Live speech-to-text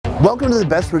Welcome to the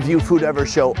Best Review Food Ever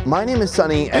show. My name is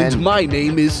Sunny and my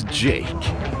name is Jake.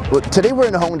 Today we're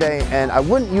in Hongdae, and I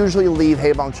wouldn't usually leave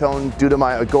Haebangchon due to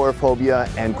my agoraphobia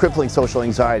and crippling social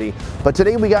anxiety, but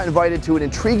today we got invited to an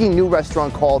intriguing new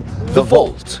restaurant called The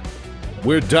Vault,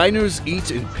 where diners eat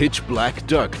in pitch black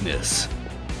darkness.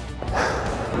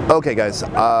 Okay guys,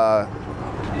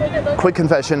 quick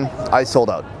confession, I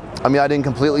sold out. I mean, I didn't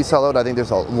completely sell out. I think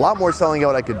there's a lot more selling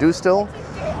out I could do still,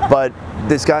 but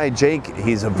this guy Jake,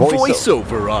 he's a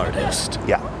voiceover artist.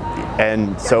 Yeah,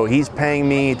 and so he's paying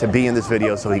me to be in this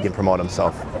video so he can promote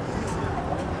himself.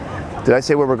 Did I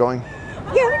say where we're going?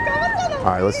 Yeah. All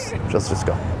right, let's just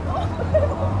go.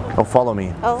 Oh, follow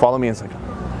me. Oh. Follow me in a second.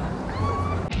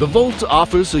 The Vault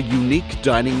offers a unique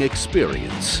dining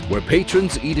experience where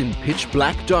patrons eat in pitch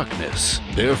black darkness,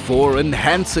 therefore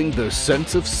enhancing their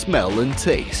sense of smell and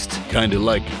taste. Kinda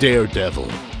like Daredevil.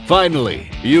 Finally,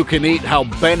 you can eat how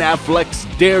Ben Affleck's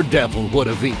Daredevil would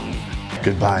have eaten.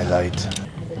 Goodbye, light.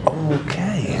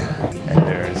 Okay. And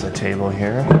there's a table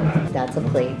here. That's a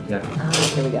plate. Yeah.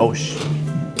 Here we go. Oh,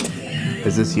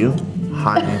 is this you?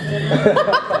 Hi.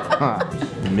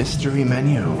 Mystery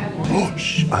menu. Oh,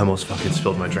 I almost fucking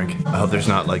spilled my drink. I hope there's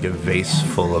not like a vase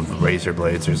full of razor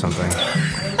blades or something.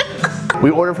 We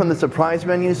ordered from the surprise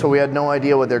menu, so we had no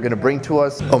idea what they're gonna bring to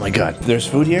us. Oh my god, there's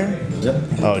food here? Yep.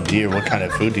 Oh dear, what kind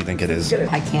of food do you think it is?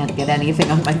 I can't get anything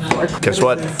on my fork. Guess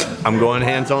what? I'm going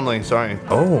hands only, sorry.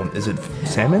 Oh, is it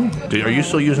salmon? Are you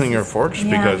still using your forks?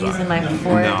 Yeah, because I'm using my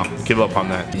fork. No, give up on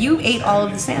that. You ate all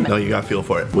of the salmon. No, you gotta feel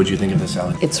for it. What'd you think of the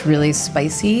salad? It's really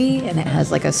spicy, and it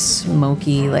has like a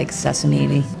smoky, like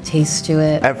sesame taste to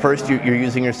it. At first, you're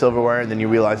using your silverware, and then you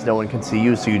realize no one can see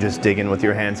you, so you just dig in with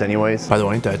your hands anyways. By the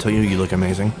way, did I tell you you look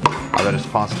amazing? I bet it's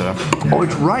pasta. Oh,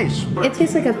 it's rice. It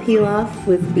tastes like a pilaf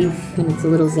with beef, and it's a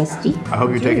little zesty. I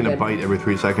hope you're taking a bite every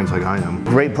 3 seconds like I am.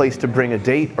 Great place to bring a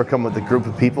date or come with a group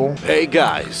of people. Hey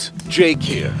guys, Jake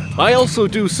here. I also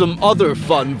do some other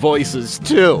fun voices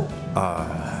too.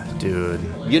 Dude.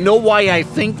 You know why I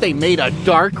think they made a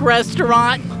dark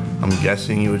restaurant? I'm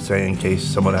guessing you would say in case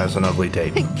someone has an ugly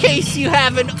date. In case you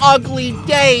have an ugly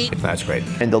date. That's great.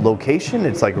 And the location,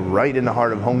 it's like right in the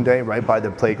heart of Hongdae, right by the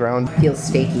playground. Feels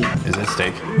steaky. Is it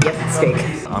steak? Yep, it's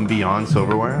steak. I'm beyond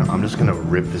silverware. I'm just gonna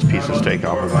rip this piece of steak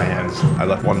off of my hands. I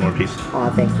left one more piece.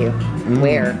 Oh, thank you.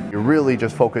 Where? You're really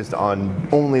just focused on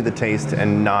only the taste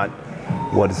and not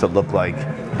what does it look like,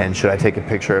 and should I take a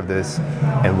picture of this,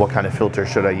 and what kind of filter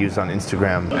should I use on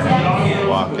Instagram? And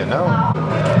walking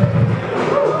out.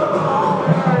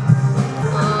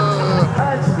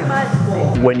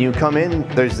 When you come in,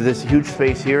 there's this huge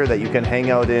space here that you can hang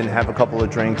out in, have a couple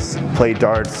of drinks, play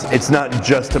darts. It's not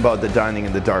just about the dining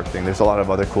in the dark thing. There's a lot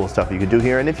of other cool stuff you can do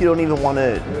here. And if you don't even want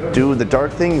to do the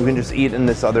dark thing, you can just eat in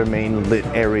this other main lit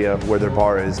area where their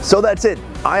bar is. So that's it.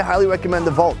 I highly recommend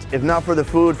the Vault, if not for the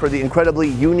food, for the incredibly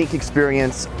unique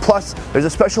experience. Plus, there's a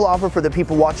special offer for the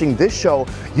people watching this show.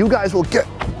 You guys will get...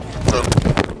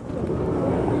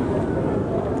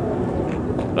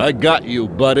 I got you,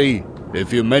 buddy.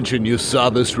 If you mention you saw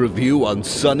this review on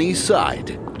Sunny's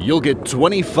side, you'll get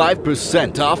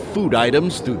 25% off food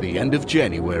items through the end of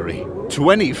January.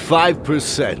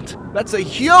 25%. That's a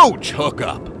huge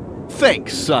hookup.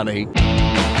 Thanks, Sunny.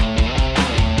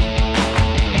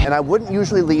 And I wouldn't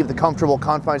usually leave the comfortable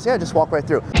confines. Yeah, just walk right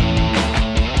through.